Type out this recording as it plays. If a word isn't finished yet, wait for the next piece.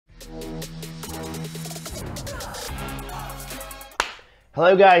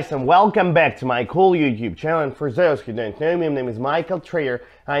Hello guys and welcome back to my cool YouTube channel, and for those who don't know me, my name is Michael Trader.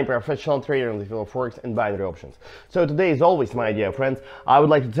 I'm a professional trader in the field of forex and binary options. So today, as always, my dear friends, I would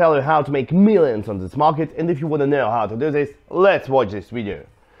like to tell you how to make millions on this market, and if you want to know how to do this, let's watch this video.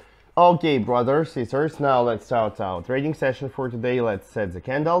 Okay, brothers, sisters, now let's start our trading session for today. Let's set the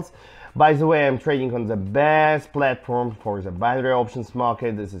candles. By the way, I'm trading on the best platform for the binary options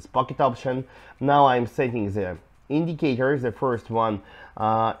market. This is Pocket Option. Now I'm setting the indicators. The first one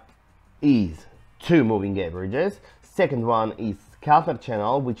is 2 moving averages. Second one is Keltner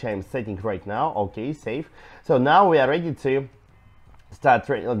Channel, which I'm setting right now. Okay, safe. So now we are ready to start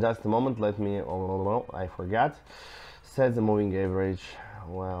trading. Just a moment, let me, I forgot. Set the moving average.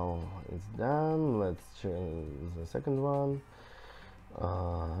 Well, it's done. Let's change the second one.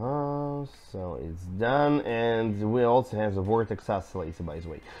 So it's done, and we also have the vortex oscillator, by the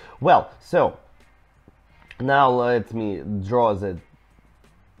way. Well, so now let me draw the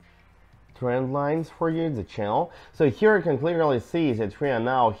trend lines for you, the channel. So here you can clearly see that we are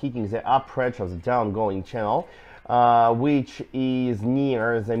now hitting the upper edge of the downgoing channel, which is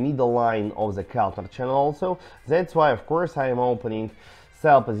near the middle line of the Keltner channel also. That's why, of course, I am opening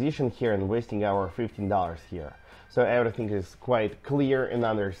sell position here and wasting our $15 here. So everything is quite clear and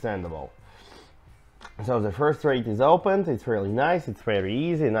understandable. So the first trade is opened. It's really nice, it's very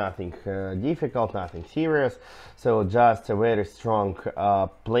easy, nothing difficult, nothing serious. So just a very strong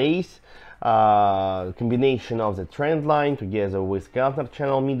place, combination of the trend line together with Keltner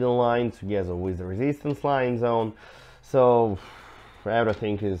channel middle line together with the resistance line zone. So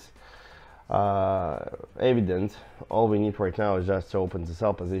everything is evident. All we need right now is just to open the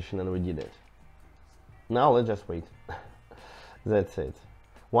sell position, and we did it. Now let's just wait. That's it.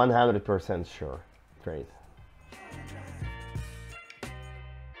 100% sure trade.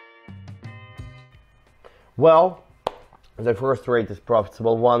 Well, the first trade is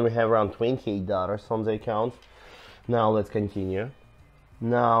profitable one. We have around $28 on the account. Now let's continue.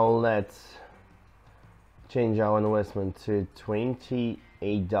 Now let's change our investment to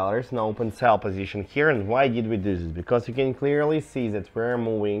 $28. Now open sell position here. And why did we do this? Because you can clearly see that we're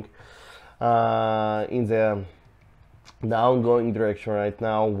moving in the downgoing direction right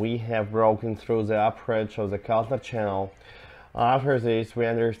now. We have broken through the upper edge of the Keltner channel. After this, we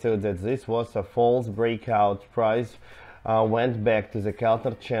understood that this was a false breakout. Price went back to the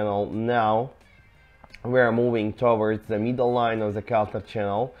Keltner channel. Now we are moving towards the middle line of the Keltner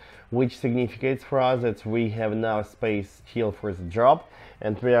channel, which significates for us that we have now space still for the drop,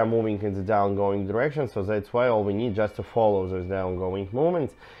 and we are moving in the downgoing direction. So that's why all we need just to follow those downgoing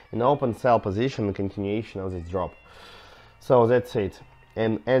movements and open sell position and continuation of this drop. So that's it.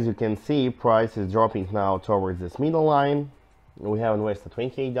 And as you can see, price is dropping now towards this middle line. We have invested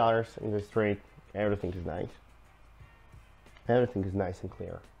 $28 in this trade. Everything is nice. Everything is nice and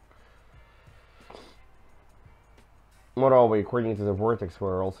clear. Moreover, according to the vortex,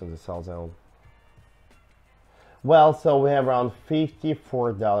 we're also in the sell zone. Well, so we have around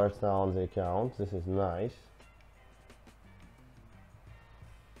 $54 now on the account. This is nice.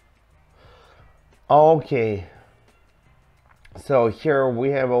 Okay. So here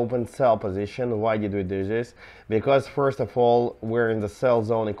we have open sell position. Why did we do this? Because first of all, we're in the sell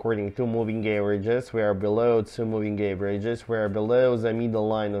zone according to moving averages. We are below 2 moving averages. We are below the middle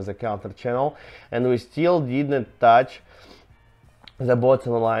line of the Keltner channel, and we still didn't touch the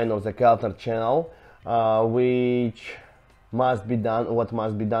bottom line of the Keltner channel, which must be done. What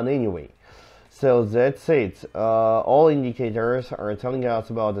must be done anyway. So that's it. All indicators are telling us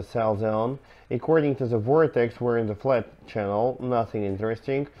about the sell zone. According to the vortex, we're in the flat channel, nothing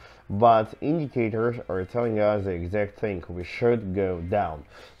interesting, but indicators are telling us the exact thing. We should go down.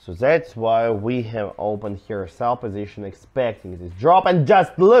 So that's why we have opened here sell position, expecting this drop. And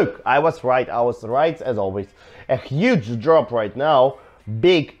just look, I was right as always. A huge drop right now.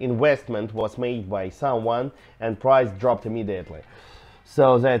 Big investment was made by someone, and price dropped immediately.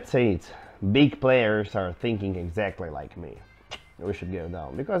 So that's it. Big players are thinking exactly like me. We should go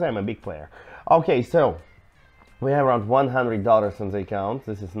down because I'm a big player. Okay, so we have around $100 on the account.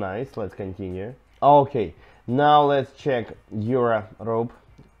 This is nice. Let's continue. Okay, now let's check Euro rope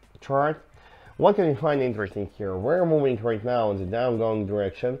chart. What can we find interesting here? We're moving right now in the downgoing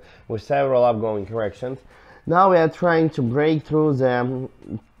direction with several upgoing corrections. Now we are trying to break through the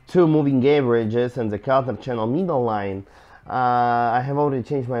 2 moving averages and the Keltner channel middle line. I have already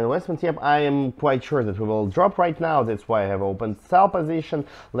changed my investment. Yep, I am quite sure that we will drop right now. That's why I have opened sell position.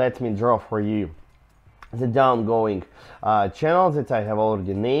 Let me draw for you the downgoing channels that I have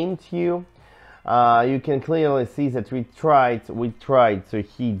already named you. You can clearly see that we tried to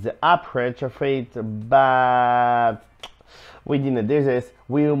hit the upper edge of it, but We didn't do this.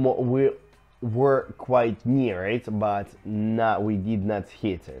 We were quite near it, but we did not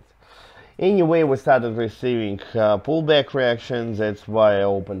hit it. Anyway, we started receiving pullback reactions. That's why I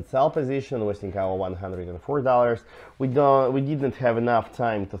opened sell position, wasting our $104. We didn't have enough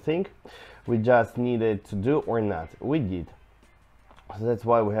time to think. We just needed to do or not. We did. So that's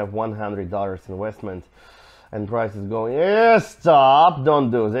why we have $100 investment, and price is going. Stop! Don't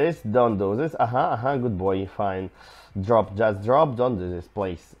do this. Don't do this. Good boy. Fine. Drop. Just drop. Don't do this,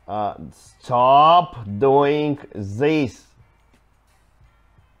 please. Stop doing this.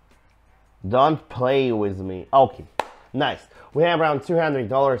 Don't play with me. Okay, nice. We have around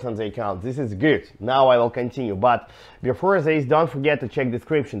 $200 on the account. This is good. Now I will continue. But before this, don't forget to check the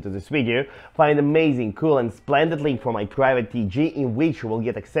description to this video. Find amazing, cool and splendid link for my private TG, in which you will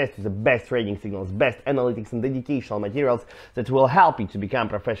get access to the best trading signals, best analytics and educational materials that will help you to become a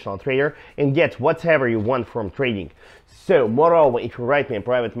professional trader and get whatever you want from trading. So, moreover, if you write me a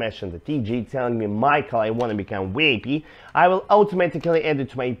private message on the TG telling me, Michael, I want to become VIP, I will automatically add you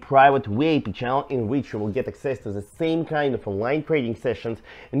to my private VIP channel, in which you will get access to the same kind of online trading sessions,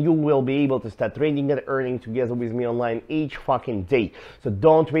 and you will be able to start trading and earning together with me online each fucking day. So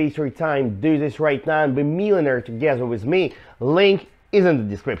don't waste your time, do this right now and be a millionaire together with me. Link is in the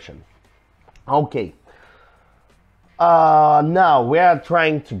description. Okay. Now we are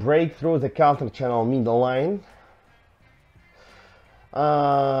trying to break through the Keltner Channel middle line.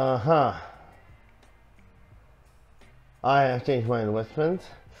 I have changed my investment.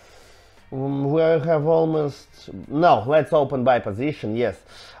 We have almost... No, let's open buy position. Yes,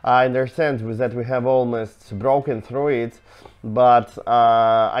 I understand that we have almost broken through it, but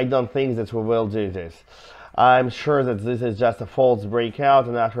I don't think that we will do this. I'm sure that this is just a false breakout,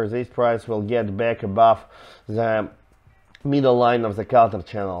 and after this price will get back above the middle line of the Keltner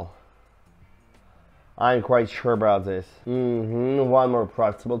Channel. I'm quite sure about this. One more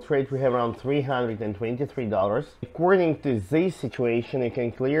profitable trade. We have around $323. According to this situation, you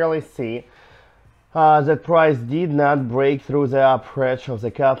can clearly see that price did not break through the upper edge of the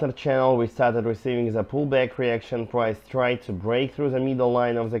Keltner Channel. We started receiving the pullback reaction. Price tried to break through the middle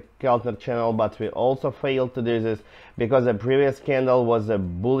line of the Keltner Channel, but we also failed to do this because the previous candle was a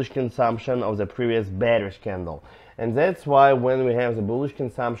bullish consumption of the previous bearish candle. And that's why when we have the bullish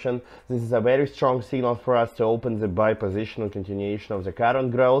consumption, this is a very strong signal for us to open the buy position and continuation of the current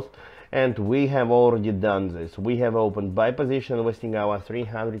growth. And we have already done this. We have opened buy position, investing our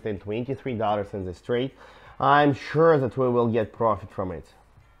 $323 in this trade. I'm sure that we will get profit from it.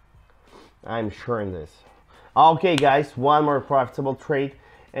 I'm sure in this. Okay guys, one more profitable trade.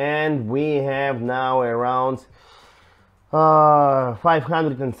 And we have now around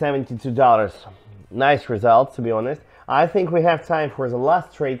 $572. Nice results, to be honest. I think we have time for the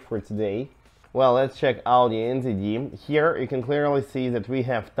last trade for today. Well, let's check out the NZD. Here you can clearly see that we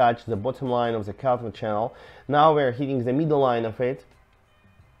have touched the bottom line of the Keltner Channel. Now we're hitting the middle line of it,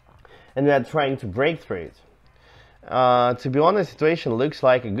 and we are trying to break through it. To be honest, the situation looks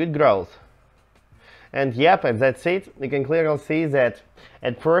like a good growth. And yep, and that's it. You can clearly see that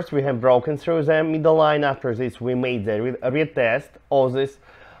at first we have broken through the middle line. After this we made the retest of this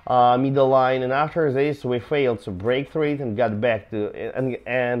middle line, and after this we failed to break through it and got back to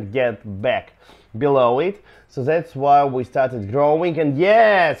and get back below it. So that's why we started growing, and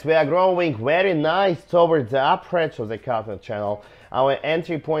yes, we are growing very nice towards the upper edge of the Keltner Channel. Our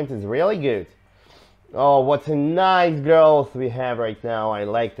entry point is really good. Oh, what a nice growth we have right now. I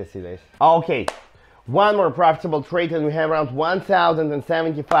like to see this. Okay, one more profitable trade, and we have around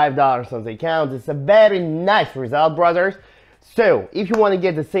 $1,075 on the account. It's a very nice result, brothers. So, if you want to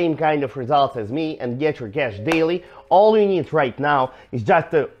get the same kind of results as me and get your cash daily, all you need right now is just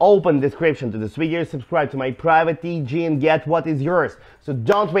to open the description to this video, subscribe to my private TG and get what is yours. So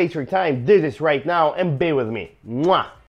don't waste your time, do this right now and be with me. Mwah!